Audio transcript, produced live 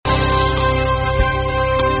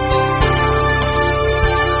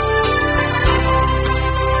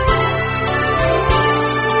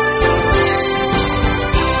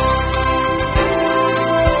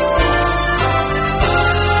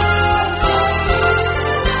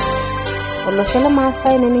olosho le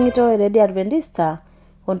Maasai nening'ito Lady Adventista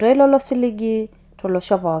ontoilo losiligi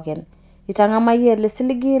tolosho pookin. Itang'amayie ele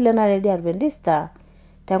siligi lena Lady Adventista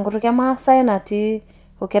tenkutuk e Maasai natii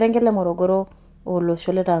orkerenket le Morogoro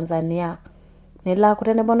olosho le Tanzania. Nilaaku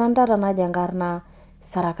tenebo nantata naji enkarna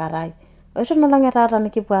Sara Karai. Oitonolong' taata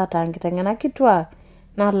nikipuo aata enkiteng'ena kituak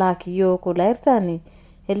nalaaki yiok olairtani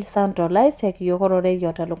Elisanto Laisiak yiok ororei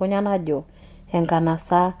telukunya najo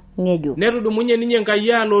enkanasa ng'ejuk. Netudumunye ninye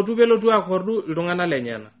Enkai alotu pelotu akordu iltung'anak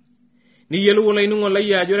lenyenak. Niyiolou olainining'o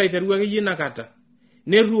lai ajo aiteru akeyie inakata.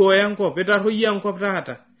 Neruoyo enkop, etarruoyie enkop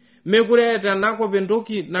taata. Mekure eeta enakop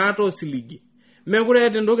entoki naata osiligi. Mekure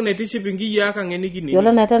eeta entoki naitiship inkiyiaa kang'enikinini.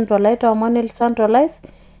 Yiolo naiten tolai toomon Elisanto Lais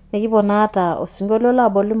nikipuo naata osinkolio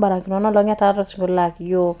labolu mbarakinot nolong'e taata osinkolio laaki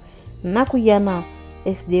yiok Nakuyiana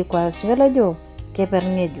SDA kwa osinkolio ojo keper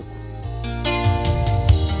ng'ejuk.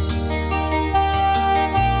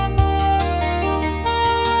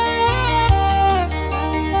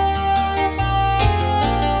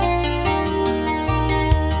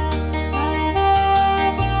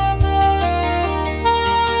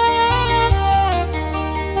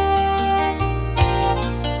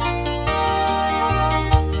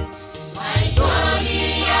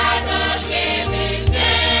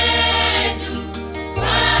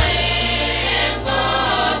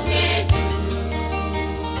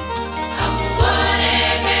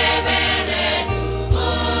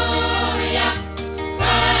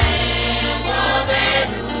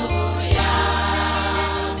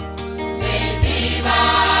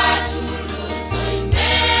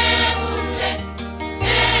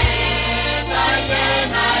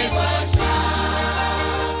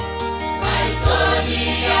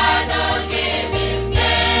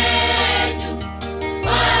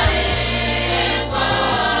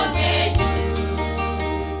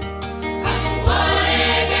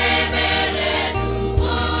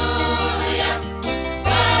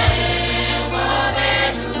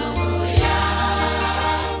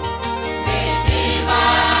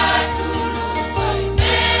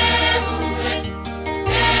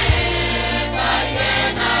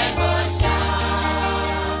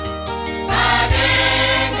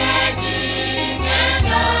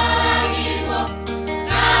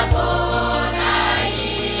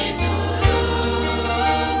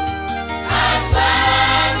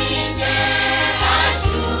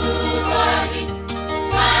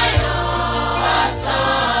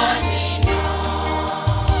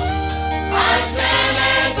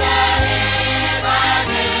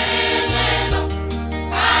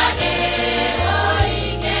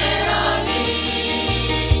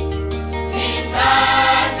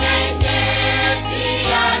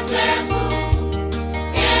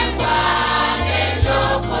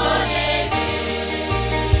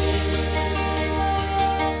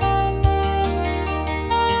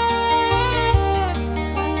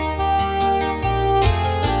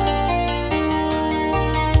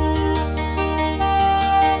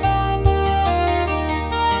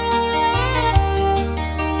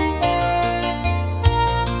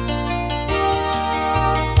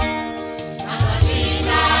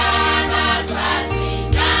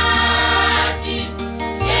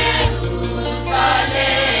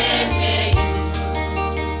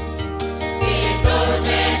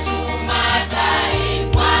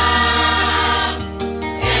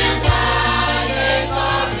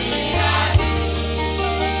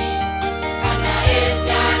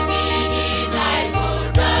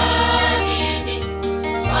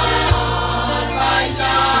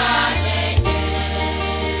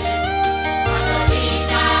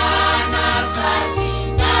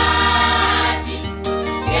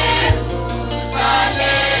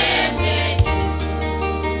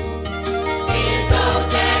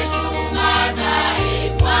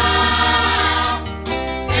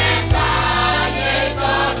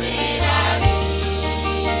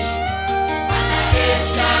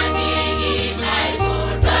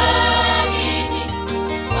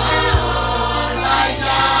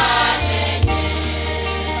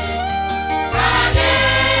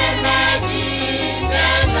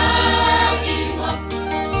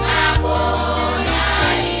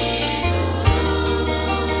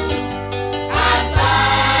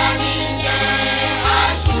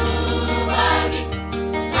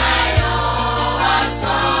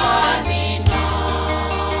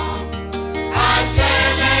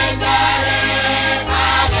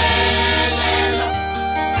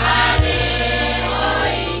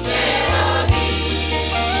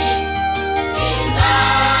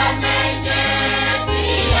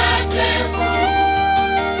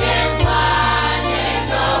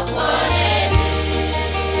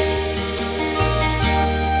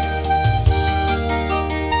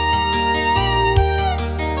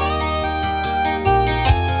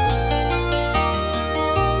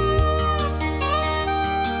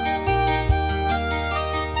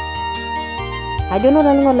 kajo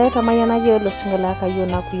nolaling'o lai tamayianaki olosingo la kayieu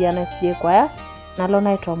nakuyiana SDA kwaya nalo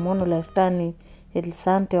naitoomon olertani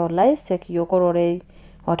Elisante Olais ekiyokororei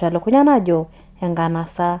otelukunya najo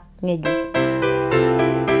enkanasa ng'ejuk.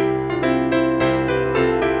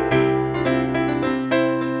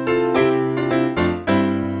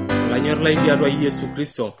 Lanyor lai tiatua Yesu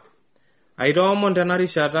Kristo. Aitoomon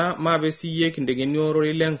tenarishata maape siyie kindegeni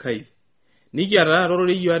ororei lenkai. Nikiata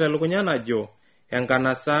ororei yo atelukunya najo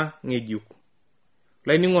enkanasa ng'ejuk.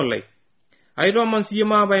 Laining'o lai. Aitoomon siyie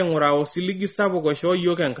maape aing'uraa osiligi sapuk oishoo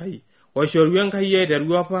yiok Enkai. Oishoru Enkai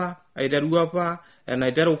aiteru apa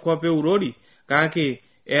enaiteru kop eurori kake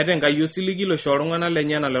eeta Enkai osiligi loisho iltung'anak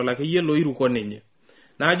lenyenak lelo akeyie loiruko ninye.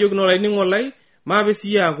 Naajokino laining'o lai maape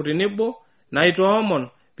siyie aaku tenebo naitoomon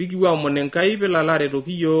pikipuo aomon Enkai pilala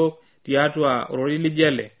aretoki yiok tiatua ororei lijo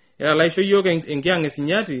ele. Ilala aisho yiok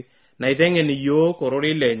enkiang'esinyati naiteng'en yiok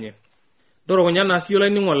ororei lenye. Ndorokunya naa siyie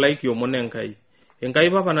laining'o lai kiomon Enkai.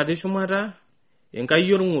 Enkai papa natii shumata,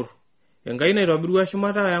 Enkai orng'ur, Enkai naitobirua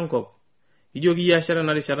shumata enkop. Ijoki yie asha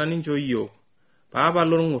tenarishata ninchoo yiok. Papa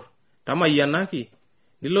lorng'ur, tamayianaki,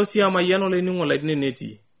 nilo sii amayian olaining'o lai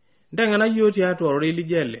nenetii. Nteng'ena yiok tiatua ororei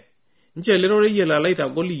lijo ele. Ncho ele rorei ilala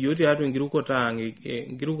aitagol yiok tiatua enkirukoto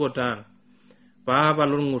ang'. Papa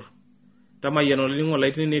lorng'ur, tamayian olaining'o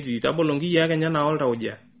lai nenetii, tabolo nkiyiaa enyenak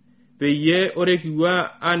oltauja. Peyie ore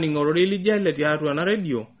kiwa aning' ororei lijo ele tiatua ena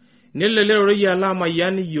redio, nelo ele rorei ala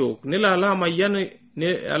amayian yiok, nelo ala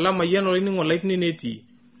amayian olaining'o lai nenetii.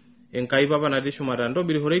 Enkai papa natii shumata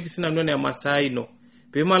ntobirishoreki sinanu ena masaa ino.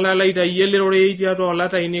 Pimalala aitayu ele rorei tiatua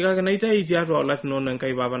olat ainei kake naitayu tiatua olat inono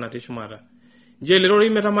Enkai papa natii shumata. Njo ele rorei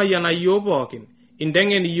metamayiana yiok pookin,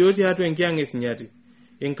 inteng'en yiok tiatua enkiang'esinyati.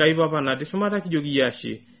 Enkai papa natii shumata kijoki yie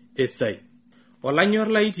ashe esai. Olanyor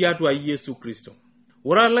lai tiatua Yesu Kristo.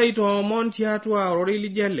 Ore lai toomon tiatua ororei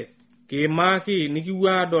lijo ele, kiimaki nikipuo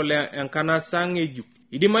adol enkanasa ng'ejuk.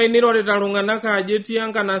 Idimayu nirorita iltung'anak ajo etii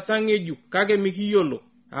enkanasa ng'ejuk kake mikiyiolo.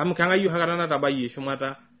 Amu kang'ai yiok akata natabayie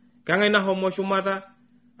shumata. Kang'ai nahomo shumata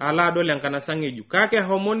ala adol enkanasa ng'ejuk. Kake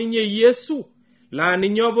homo ninye Yesu laa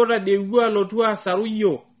ninye opo tadewua alotu asaru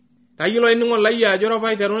yiok. Tayiolo aining'o lai ajo ore apa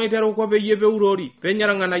aiteru kop peyie peurori penya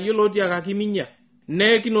irng'anayio lootiakaki minya.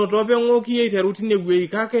 Nekinoto peng'oki aiteru tinewueji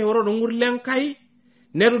kake ore orng'ur lenkai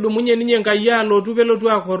netudumunye ninye Enkai alotu pelotu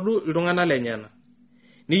akordu iltung'anak lenyenak.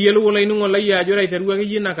 Niyiolou olaining'o lai ajo ore aiteru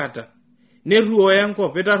akeyie inakata nerruo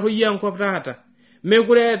enkop, etarruoyie enkop taata.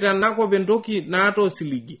 Mekure eeta enakop entoki naata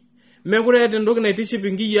osiligi. Mekure eeta entoki naitiship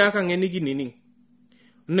inkiyiaa ang' enikining'.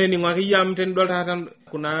 Nening'o akeyie amu tenidol taata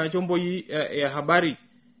kuna chomboi e habari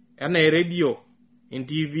enaa eredio,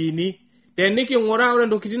 TV-ni, teniking'uraa ore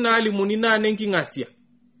ntokitin naalimuni naa nenking'asia.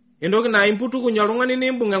 Entoki naa imputukuny oltung'ani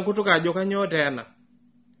nimbung' enkutuk ajo kanyoo teena.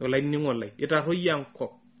 Olaining'o lai, etarruoyie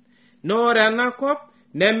enkop. Noore enakop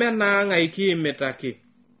neme naang'ai kiimitaki.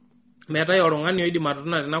 Meetai oltung'ani oidim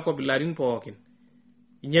atotona tenakop ilarin pookin.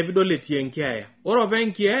 Inye pidol etii enkeeya. Ore apa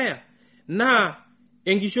enkeeya naa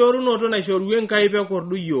enkishorunoto naishorua Enkai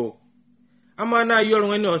pekordu yiok. Ama naa yiok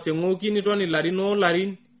oltung'ani oseng'oki niton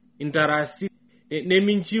ilarin intarasi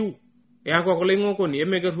neminchiu eaku koloing'okoni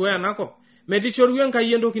emekerruoyo enakop. Metishorua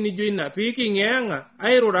Enkai entoki nijo ina piking'eeng'a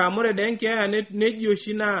airura amu ore dee enkeeya neji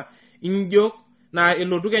oshi naa injok naa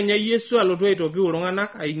elotu Kenya Yesu alotu aitopiu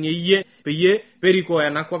iltung'anak aing'eyie peyie perikoo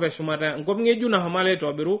enakop eshumata. Enkop ng'ejuk nahomo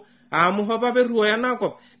aitobiru amu apa perruo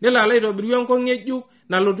enakop nelo ala aitobiru enkop ng'ejuk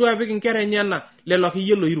nalotu apik inkera enyenak lelo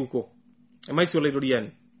akeyie loiruko. Emaisio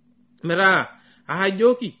laitoriani. Metaa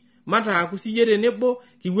ajoki mataaku siyie tenebo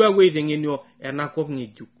kipuo aapuo aiteng'enio enakop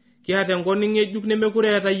ng'ejuk. Kiata enkop ng'ejuk nemekure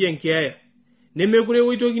eetai enkeeya. Nemekure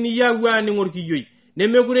ewoitokini iyie aapuo aaning' orkiyioi.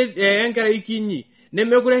 Nemekure enkerai kinyi.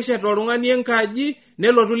 Nemekure eshet oltung'ani enkaji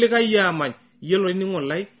nelotu likae amany. Yiolo aining'o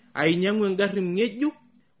lai ainyang'u engarri ng'ejuk.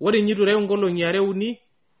 Ore inyitu reu nkolong'i are uni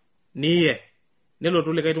niye.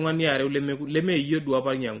 Nelotu likae tung'ani areu leme iyie duo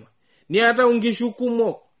apa nyang'ua. Niata nkishu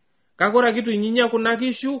kumok. Kake ore kitu inyinya kuna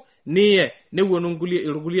kishu niye newuonu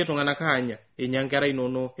irkulie tung'anak aanya. Enya nkera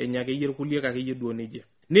inono, enya akeyie irkulie akeyie duo nejia.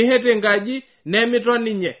 Nihet enkaji nemiton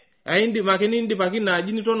ninye. Aindim ake nindipaki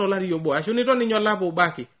naaji niton olari obo ashu niton ninye olapa obo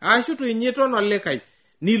ake. Ashu tu inyiton olikae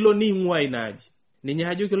nilo ning'ua inaaji. Ninye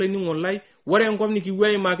ajoki olaining'o lai ore enkop nikipuo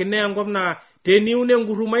aimaki naa enkop naa teniun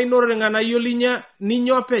enkurruma ino irng'anayio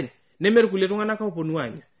ninya openy neme irkulie tung'anak oponu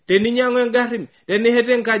anya. Teninyang'u engarri, tenihet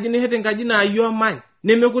enkaji naa iyie omany.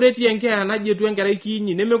 Nemekure etii enkeeya naji etua enkerai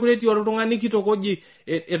kinyi, nemekure etii oltung'ani kitok oji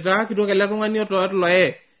etaa kitok ele tung'ani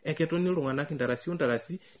loye. Eketoni iltung'anak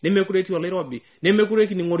intarasi nemekure etii oloirobi, nemekure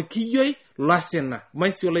kining'o orkiyioi losina.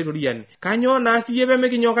 Maisio laitoriani. Kanyoo naa siyie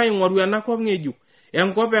pemekinyok aing'oru enakop ng'ejuk.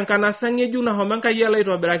 Enkop enkanasa ng'ejuk nahomo Enkai ala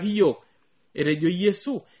aitobiraki yiok. Etejo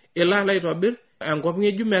Yesu elo ala aitobir enkop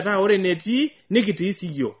ng'ejuk metaa ore netii nikitii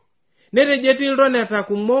siyiok. Netejo etii iltoneta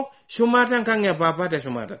kumok shumata enkang' e papa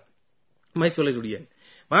teshumata. Maisho Olaituriani.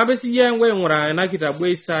 Maape siyie eng'ua aing'uraa ena kitabu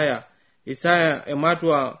e Isaya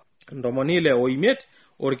ematua 65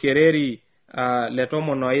 orkereri le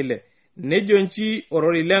 12. Nejo nchi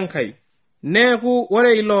orori lenkai. Neeku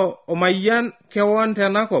ore ilo omayian kewon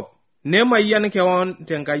tenakop, nemayian kewon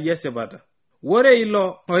tenkai esipata. Ore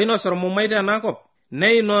ilo oinos ormumai tenakop,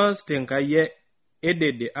 neinos tenkai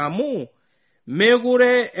edede amu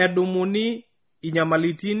mekure edumuni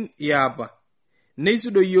inyamalitin iapa.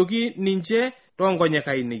 Neisudoyioki ninche toonkonyek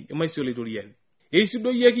ainei. Maisho Olaituriani.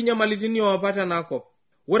 Eisudoyieki inyamalitin iapa tenakop.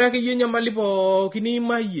 Ore akeyie nyamali pookin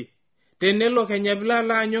iimayie, tenelo kenya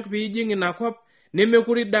pilala anyok piijing inakop,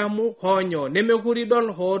 nemekuri damu honyo, nemekuri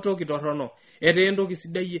dol hoo toki torrono. Etaa entoki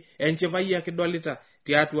sidai, enchipai ake idolita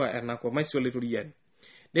tiatua enakop. Maisho Olaituriani.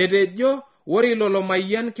 Netejo ore ilo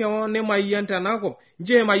lomayian kewon nemayian tenakop,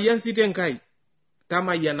 nche emayian sii tenkai.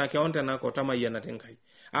 Tamayiana kewon tenakop, tamayiana tenkai.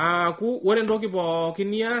 Aaku ore entoki pookin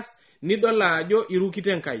nias, nidol ajo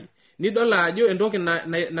irukite enkai. Nidol ajo entoki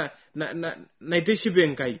naitiship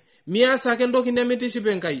enkai. Mias ake entoki nemitiship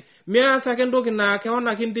enkai. Mias ake entoki naa kewon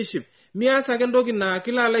ake intiship. Mias ake entoki naa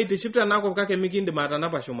kila ala itiship tenakop kake mikindim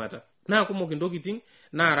atanapa shumata. Naa kumok intokiting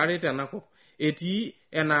naarare tenakop. Etii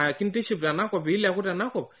enaa kintiship tenakop piileku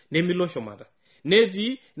tenakop nemilo shumata.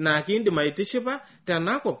 Netii naa kiindim aitishipa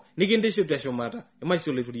tenakop nikintiship teshumata.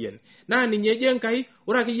 Maisho Olaituriani. Naa ninye ejo enkai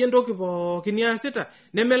ore akeyie entoki pookin niasita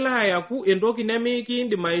nemelo ayaku entoki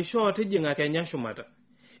nemikiindim aishoo tijing'a kenya shumata.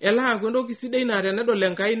 Elo aaku entoki sidai naa tenedol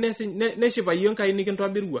enkai neshipayie enkai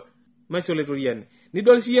nikintobirua. Maisho Olaituriani.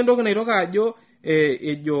 Nidol sii entoki naitoka ajo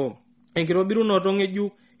ejo enkitobirunoto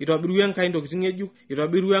ng'ejuk, itobirua enkai ntokitin ng'ejuk,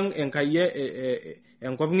 itobirua enkai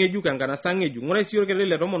enkop ng'ejuk, enkanasa ng'ejuk. Ng'ura sii orkereri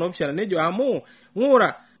le 17 nejo amu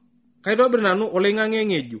ng'ura kaitobir nanu oloing'ang'e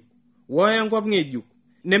ng'ejuk enkop ng'ejuk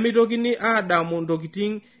nemitokini aadamu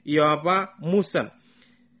ntokitin iapa musan.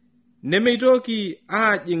 Nemeitoki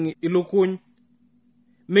aajing ilukuny.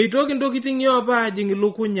 Meitoki ntokitin iapa aajing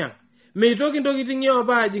ilukunya. Meitoki ntokitin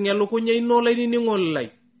iapa aajing elukunya ino olainining'o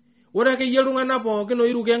lai. Ore akeyie iltung'anak pookin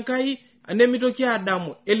oiruke enkai nemitoki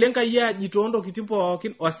aadamu elenkai aji too ntokitin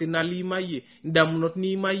pookin osina liimayie, indamunot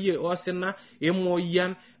niimayie osina,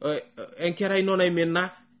 emoyian, enkerai ino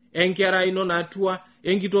naimina, enkerai ino natua,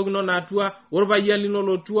 enkitok ino natua, orpayian lino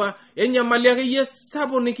lotua, enyamali akeyie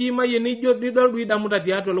sapuk nikiimayie nijo nidol duo idamuta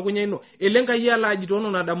tiatua elukunya ino. Elenkai ala aji too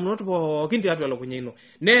nena damunot pookin tiatua elukunya ino.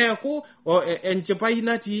 Neeku enchipai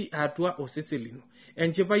natii atua osesen lino.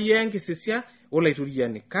 Enchipai enkisisia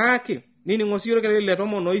Olaituriani. Kake nining'o sii orkereri le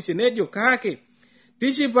 18 nejo kake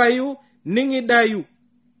tishipayu ning'idayu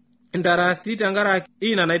intarasi tenkaraki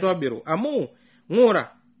ina naitobiru amu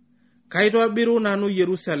ng'ura kaitobiru nanu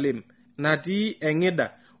Yerusalem natii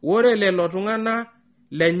eng'ida. Ore lelo tung'ana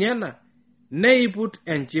lenyena neiput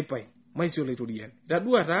enchipai. Maisho Olaituriani.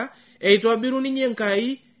 Taduata eitobiru ninye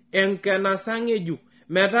enkai enkanasa ng'ejuk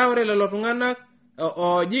metaa ore lelo tung'anak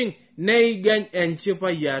oojing neigany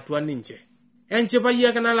enchipai atua ninche. Enchipai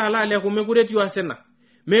ake nalala aleku mekure etii osina,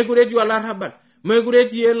 mekure etii olarrabal, mekure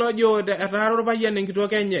etii elojo etaara orpayian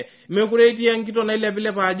enkitok enye, mekure etii enkitok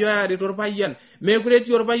nailepilep ajo aarita orpayian, mekure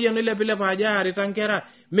etii orpayian nailepilep ajo aarita nkera,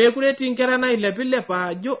 mekure etii nkera nailepilep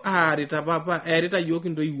ajo aarita papa, eerita yiok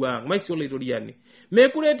intoiwuo ang'. Maisho Olaituriani.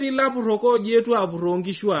 Mekure etii lapurrok oji etu apurroo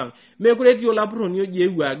nkishu ang', mekure etii olapurroni oji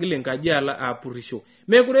eewuo agil enkaji ala apurrisho,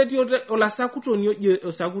 mekure etii olasakutoni oji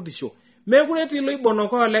osakutisho, mekure etii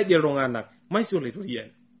loibonok olej iltung'anak. Maisho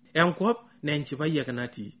Olaituriani. Enkop na enchipai ake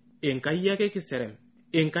natii. Enkai ake kiserem,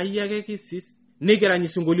 enkai ake kisis, nikirany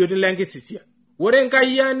isinkolioitin lenkisisia. Ore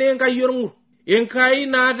enkai naa enkai orng'ur, enkai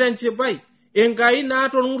naata enchipai, enkai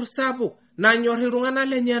naata orng'ur sapuk nanyor iltung'anak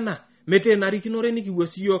lenyena. Mete narikinore nikiwuo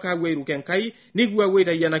siyiok aapuo airuke enkai, nikiwuo aapuo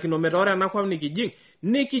aitayianakino metaa ore enakop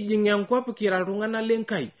nikijing enkop kira iltung'anak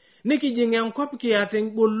lenkai. Nikijing enkop kiata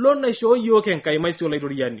engolon naishoo yiok enkai. Maisho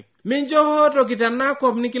Olaituriani. Mincho hoo toki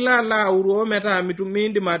tenakop nikilala auroo metaa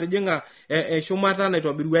miindim atijing'a shumata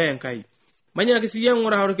naitobirua enkai. Manyaki siyie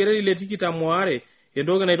ng'ura orkereri le 22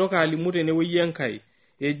 entoki naitoka alimu tenewueji enkai.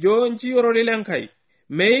 Ejo nchi orori lenkai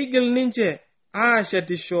meigil ninche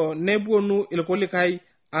aashetisho nepuonu ilkulikai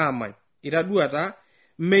aamany. Itaduata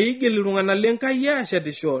meigil iltung'anak lenkai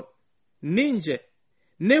aashetisho ninche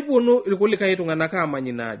nepuonu ilkulikai tung'anak aamany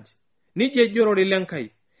inaaji. Nija ejo orori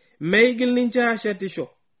lenkai meigil ninche aashetisho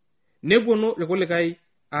nepuonu ilkulikai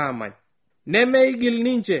aamany. Nemeigil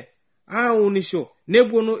ninche aunisho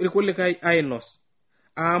nepuonu ilkulikai ainos.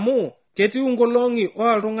 Amu ketiu nkolong'i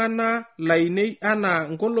ooltung'anak lainei anaa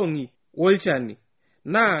nkolong'i olchani.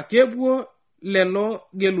 Naa kepuo lelo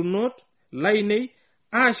gelunot lainei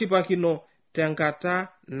aashipakino tenkata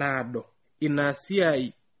naado ina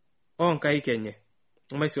siai onkaik enye.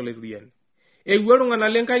 Maisho laituriani. Eewuo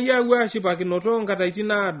iltung'anak lenkai aapuo aashipakino toonkataitin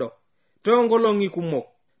naado, toonkolong'i kumok,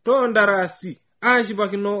 toondarasi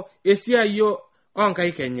aashipakino esiai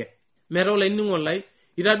onkaik enye. Metaa olainining'o lai,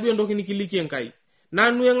 itaduo entoki nikiliki Enkai.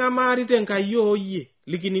 Nanu eng'amaari tenkai oyie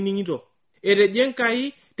likinining'ito. Etejo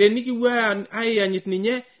Enkai tenikipuo aayanyit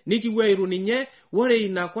ninye, nikipuo airu ninye, ore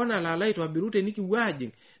ina kona lala aitobiru tenikipuo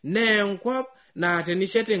aajing' nee enkop naa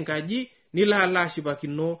tenishet enkaji nilo alo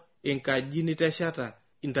ashipakino enkaji nitesheta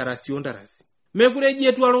intarasi ontarasi. Mekure eji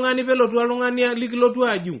etu oltung'ani pelotu oltung'ani likilotu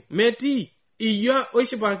ajung'. Metii iyio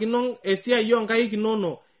oishipakino esiai onkaik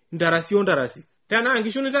inono intarasi ontarasi. Tenaa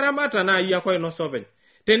nkishu nitaramata naa iyie ake oinosa openy.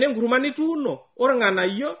 Tenenkurma nituuno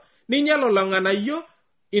orng'anayio ninya lelo ng'anayio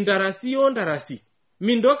intarasi ontarasi.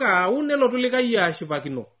 Mintoki aun nelotu likai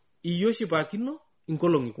ashipakino. Iyio shipakino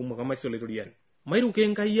inkolong'i kumok amaisho laituriani. Mairuke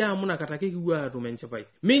Enkai amu nakata ake kipuo aatum enchipai.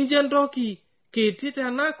 Mincho entoki kiti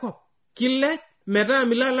tenakop kilej metaa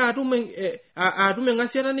milala atum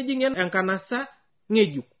eng'asiata nijing' enkanasa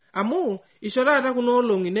ng'ejuk. Amu isho taata kuna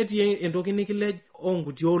olong'i netii entoki nikilej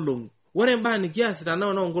onkuti olong'i. Ore mbaa nikiasita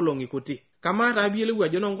naa noonkolong'i kuti. Kamaa taa piyiolou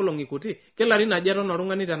ajo noonkolong'i kuti, kelarin aja eton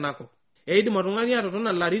oltung'ani tenakop. Eidim oltung'ani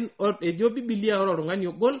atotona larin ejo Biblia ore oltung'ani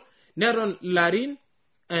ogol neton larin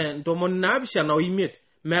 75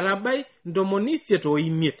 metabai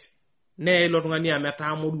 85 nee ilo tung'ani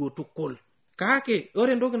ametaa moruo tukul. Kake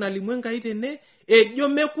ore entoki nalimu Enkai tene ejo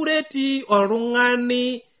mekure etii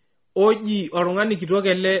oltung'ani oji oltung'ani kitok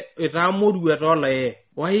ele etaa moruo toolae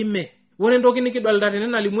waime. Ore entoki nikidolita tene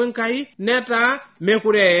nalimu Enkai netaa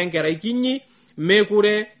mekure enkerai kinyi,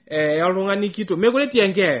 mekure oltung'ani kitok, mekure etii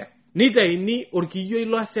enkeeya. Nitaini orkiyioi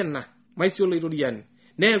losina maisho laituriani.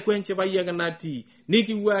 Neeku enchipai ake natii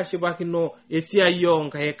nikipuo ashipakino esiai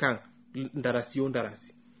onkaik ang' intarasi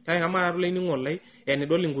ontarasi. Kake kamaa laining'o lai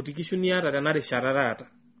enidol inkuti kishu niata tena rishata taata.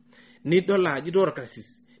 Nidol ajo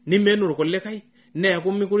torkasis nimenu irkulikai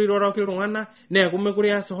neeku mekure iroroki iltung'anak neeku mekure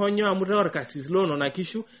ias honyo amu torkasis loonona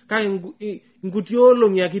kishu kake inkuti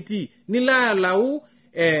olong'i akitii nilo alau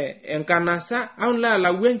enkanasa au nilo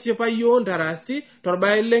alau enchipai ontarasi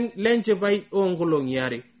torbae lenchipai onkolong'i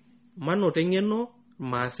are. Manoto eng'eno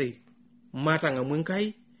Maasai. Matang'amu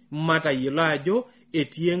Enkai, matayiolo ajo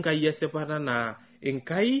etii Enkai esipata naa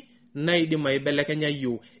Enkai naidim aibelekenya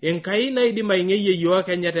yiok. Enkai naidim aing'eyie yiok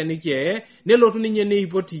Kenya tenikiee, nelotu ninye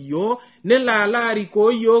neipot yiok, nelo alo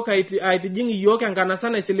arikoo yiok aitijing' yiok enkanasa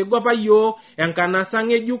naisiligu apa yiok, enkanasa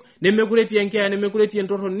ng'ejuk, nemekure etii enkeeya, nemekure etii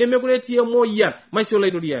entorroni, nemekure etii emoyian, maisho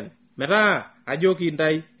laituriani. Metaa ajoki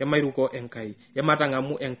intai emairuko Enkai,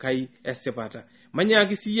 ematang'amu Enkai esipata.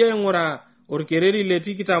 Manyaaki siyie ng'ura orkereri le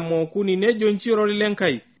 23 nejo nchirori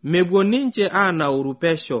l'Enkai, mepuo ninche anauru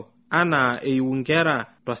pesho anaa eiu nkera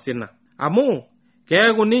tosina. Amu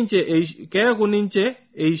keeku ninche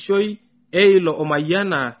eishoi eilo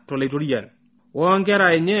omayiana tolaiturian.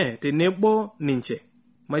 Onkera enye tenebo ninche.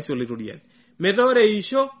 Maisho laiturian. Metaa ore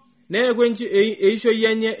eisho neeku eishoi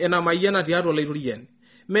enye enamayiana tiatua olaiturian.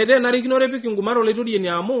 Metaa enarikinore pik inkumaa tolaituriani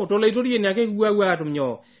amu tolaituriani ake kipuo atum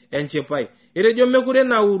nyoo enchipai. Etejo mekure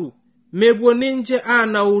nauru. Mepuo ninche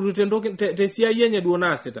anauru tesiai enye duo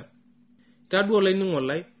naasita. Taduo olainining'o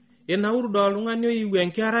lai enauru do oltung'ani oiu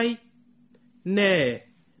enkerai nee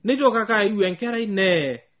nitoki ake aiu enkerai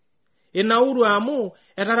nee enauru amu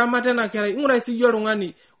etaramata ena kerai. Ng'ura siyie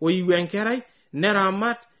oltung'ani oiu enkerai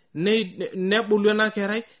neramat nebulu ena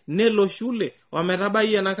kerai nelo shule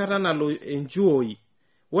ometabai enakata nalo enchuoi.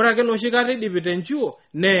 Ore ake noshi kata idipita enchuo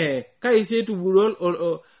nee kaisi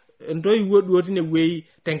etubulu entoiwuo duo tinewuei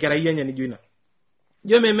tenkerai enye nijo ina.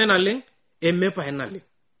 Jo meme naleng emepae naleng.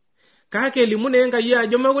 Kake elimu naa Enkai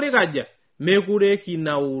ajo mekure kaja mekure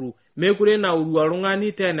kinauru, mekure nauru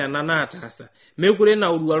oltung'ani tena nanaataasa, mekure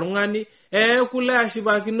nauru oltung'ani kule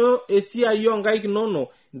ashipakino esiai onkaik inono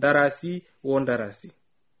ntarasi ontarasi.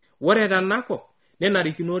 Ore tenakop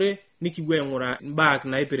nenarikinore nikipuo aing'uraa mbaa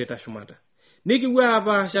naipirita shumata. Nikipuo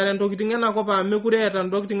apaashare ntokitin enakop amu mekure eeta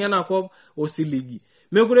ntokitin enakop osiligi.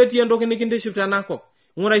 Mekure etii entoki nikintiship tenakop.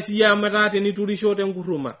 Ng'urai siyie amu etaa teniturisho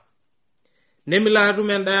tenkurruma nemila atum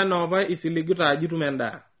endaa naapa isiligita aji tum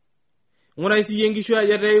endaa. Ng'urai siyie nkishu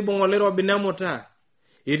aja teibung' oloirobi nemutaa.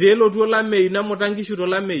 Etii elotu olameyu nemuta nkishu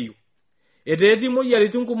tolameyu. Etii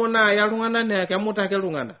moyiaritin kumok naaya iltung'anak naa kemuta ake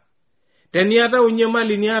iltung'anak. Teniata unye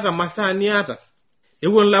mali niata masaa niata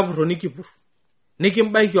epuo lapurro nikipur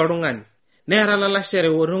nikimbaiki oltung'ani neera lalashere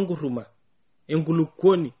ore nkurruma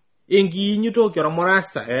enkulukuoni enkiinyitoki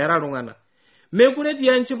ormurasa eera iltung'anak. Mekure etii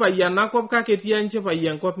enchipai enakop kake etii enchipai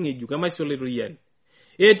enkop ng'ejuk emaisho laituriani.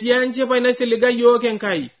 Etii enchipai naisiliga yiok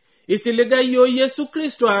Enkai. isiliga yo Yesu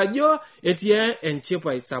Kristo ajo etie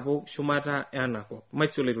enchipai sapuk shumata enakop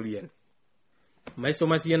maisoletorian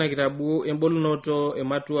maisomasiena kitabu embolunoto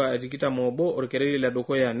ematua etikita mobo orkereri le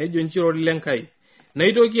dukuya nejo nchiro lenkai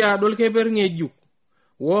naitoki adol keper ngejuk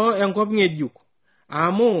wo enkop ngejuk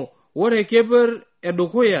amu ore keper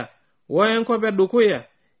edukuya wo enkop edukuya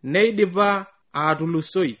neidipa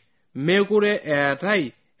atulusoy mekure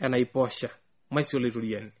eatai enaiposha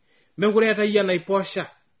maisoletorian mekure eatai enaiposha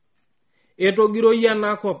etogiro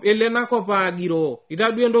yanakop elenakop agiro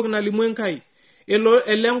itadue entoki nalimu enkai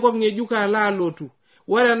elenkop ngejuk ala alotu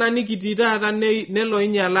ore nanikiti taata nelo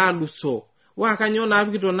inyala aluso wa kanyo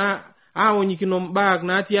napikito na aonyikino mbak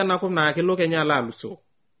natii enakop na kelo kenya ala aluso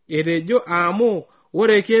etejo amu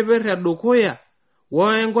ore keper edukuya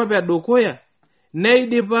wo enkop edukuya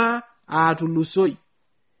neidipa atulusoy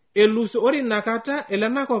eluso ore nakata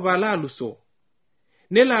elenakop ala aluso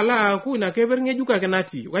nelala aku na keper ngejuk ake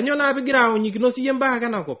natii kanyo napigira aonyikino siye mbak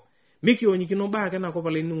enakop miki onyikino mbak enakop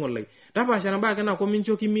ala ningolai tapasha mbak enakop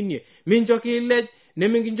minchoki minie minchoki ilej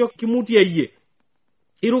neminchoki kimutie yie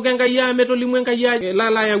irukenga ya metolimu enga ya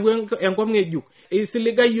lala ya enkop ngejuk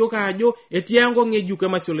isiliga yok ajo etii enkop ngejuk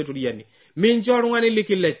emasoletoriani mincho oltung'ani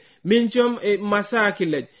likilej mincho masaa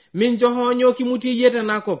kilej mincho honyo kimutie yie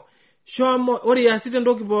tenakop shomo ore yasite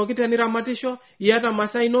ndoki pooki teniramatisho iyata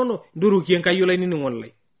masaa inono ndurukie enkai olai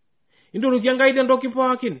niningolai indurukie enkai tendoki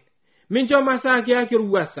pookin mincho masaa kiaki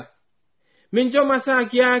orwasa mincho masaa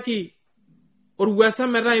kiaki orwasa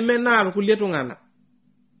metaa imena irkulie tung'anak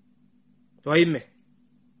toime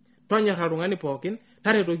tonyorra tung'ani pookin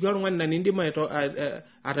taretoki oltung'ani nanindim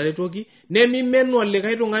ataretoki nemimenu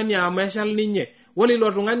olikai tung'ani ameshal ninye wole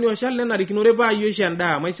ilo tung'ani oshal nenarikinore paayo isha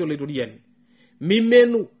endaa maisoletoriani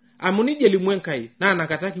mimenu amu nijia elimu enkai na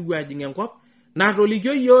nakata kipuo ajing enkop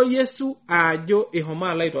natolikio yo Yesu ajo ihoma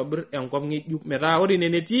ala aitobir enkop ngejuk metaa ore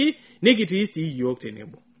nenetii nikitii sii yiok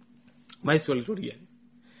tenebo maisoletoriani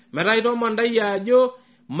metaa itomondai ajo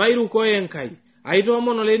mairuko enkai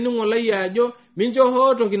aitomono leningolai ajo mincho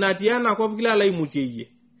hoto kinatii enakop kila ala imutie yie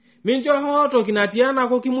mincho hoto kinatii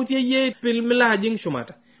enakop kimutie yie pilmila ajing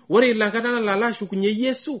shumata ore ilakata nalala shukunye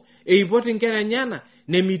Yesu eipoti nkera enyana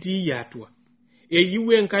nemitii yatua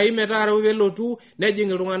eyiwe enkai metara welotu nejing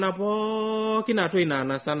iltung'ana pookin atoi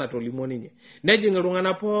nana sana tolimu ninye nejing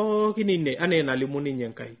iltung'ana pookin ine ane nalimu ninye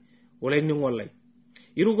enkai ole ningolai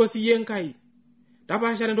iruko siye enkai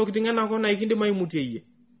tapasha ntokitin enakop na ikindim aimutie yie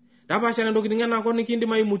tapasha ntokitin enakop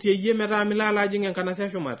nikindim aimutie yie metaa milala ajing enkanasa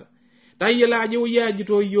shumata tayiela ajo uye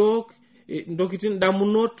ajito yok ntokitin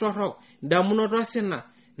damunot torok damunot osina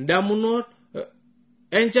damunot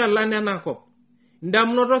enchalan enakop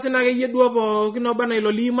ndamunoto sina ke yeduo pookin obana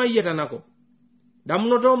ilo lima yie tenakop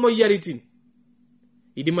ndamunoto moyiaritin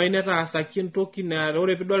idimai netaasaki entoki na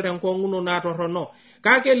ore pidol tenkong'uno na torrono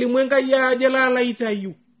kake limu enkai aje lala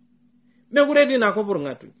itayu mekureti nakop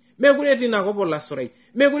orng'atuny mekureti nakop olasurai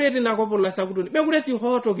mekureti nakop olasakutoni mekureti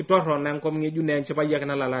hoto kitorrona enkop ngejuk na enchipai ake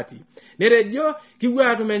nalalati nerejo kipuo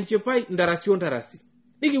atum enchipai ndarasio ndarasi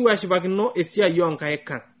nikipuo ashipakino esiai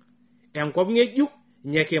yonkaik enkop ngejuk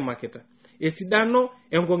nyeke makita esidano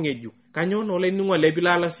enkop ngejuk kanyo no le ningole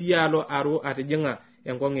bilala siyalo aro atijinga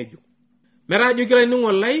enkop ngejuk merajo kila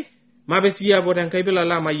ningolai mabesiya boten kai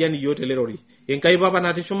bilala mayani yote lerori enkai papa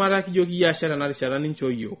natishumara kijoki yashara narishara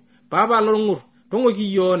nincho yo papa lorngur tongo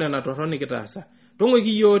kiyo na toroni kitasa tongo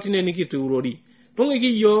kiyo tineni kiturori tongo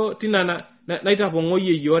kiyo tinana naitapongo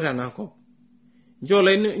yeyo tanako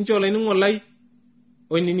njole ningolai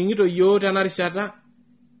oniningito yo tanarishata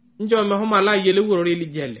njome homala yele urori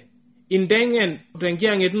lijele intengen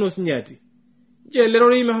tenkiang etuno sinyati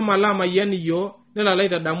jelerori mehomala mayani yo nelala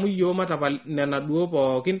itadamu yo matapal nena duo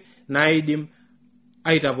pookin naidim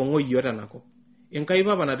aitapongo yo tanako enkai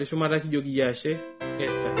papa natishumata kijoki yashe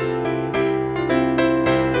esa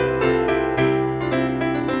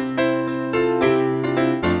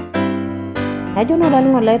ajo no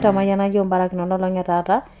dalingo laita mayana jo mbarak no lolonga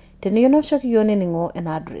tata teniyono shoki yone ningo en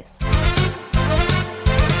address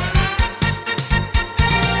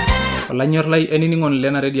Olanyorlai eniningon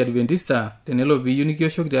lena Radio Adventista tenelo biyu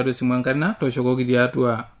nikioshoki tiatua simu enkarina toshokoki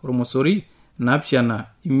tiatua ormosori napshana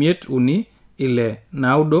imiet uni ile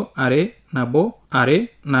naudo are nabo are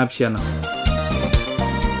napshana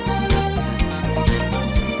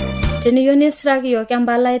teniyoni siraki yo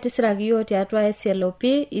kambala itisiraki yo tiatua SLOP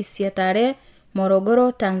isietare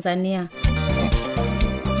Morogoro Tanzania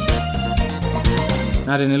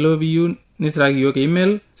na tenelo biyu nisiraki yo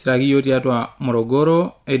email siraki yo tiatua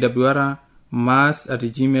morogoro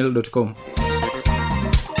awr@gmail.com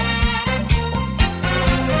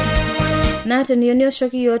na teniyoni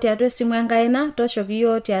oshoki yo tiatua simu enkaina toshoki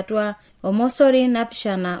yo tiatua omosori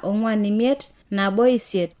napishana ong'wan imiet nabo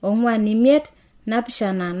isiet ong'wan imiet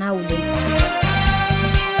napishana naudo.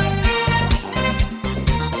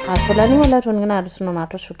 Asolani wala toningina adusuno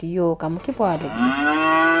matoshuki yo kamukipo alegi.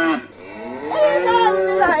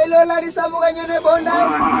 Ilo la risabuka nyene bonda.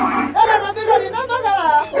 Era nabira ni namagala.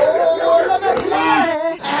 Oh, la mabila.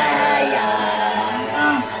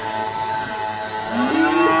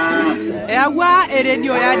 Ewa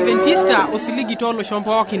radio ya Adventista osiligi tolo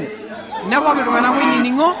shompookin. Nepoki tung'anak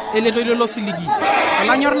oinining'o eletoilo lo siligi.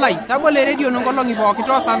 Olanyor lai, tabole radio nongolong'i pooki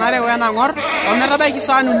toosanare wenang'or ometabaiki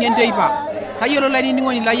saa uni enteipa. Tayiolo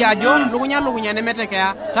lainining'oni lai ajo lukunya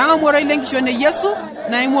nemetekea. Tang'amuoro ile nkishon e Yesu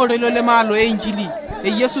na ing'uoro ilo lemaalo e injili. E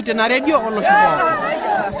Yesu tena radio olosho pooki.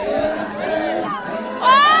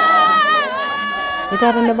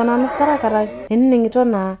 Itaro ne banana sarakara inining'ito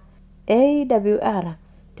na AWR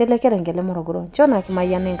telekerengele Morogoro. Chona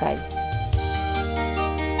kimayane ngai.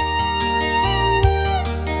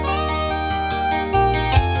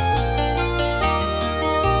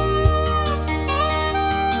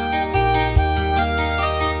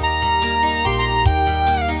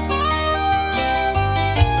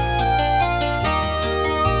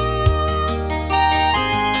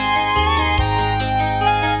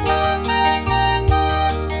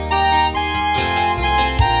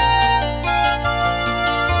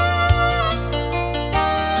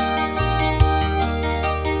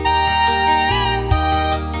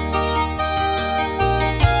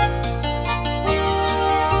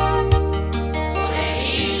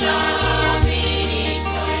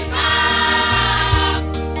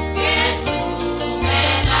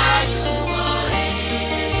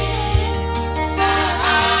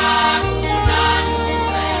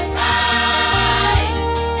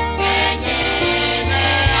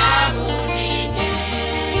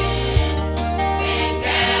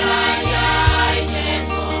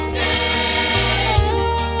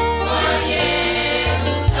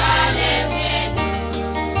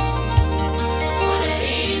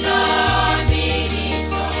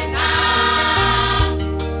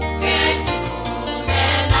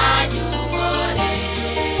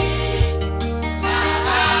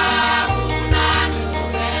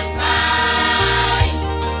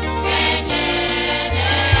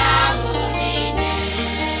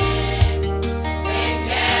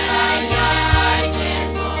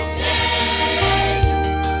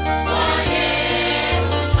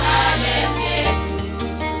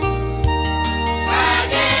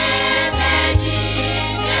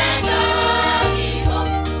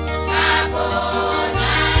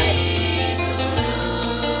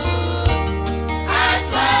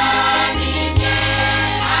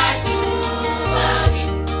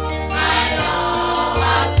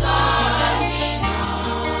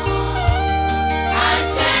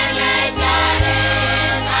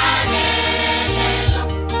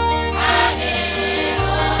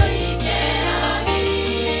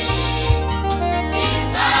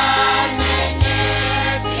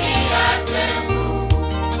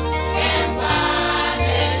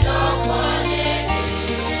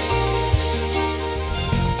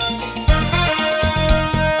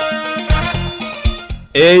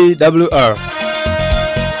 AWR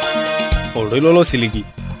Oltoilo lo siligi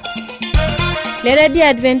Le Radio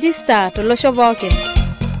Adventista tolosho pookin.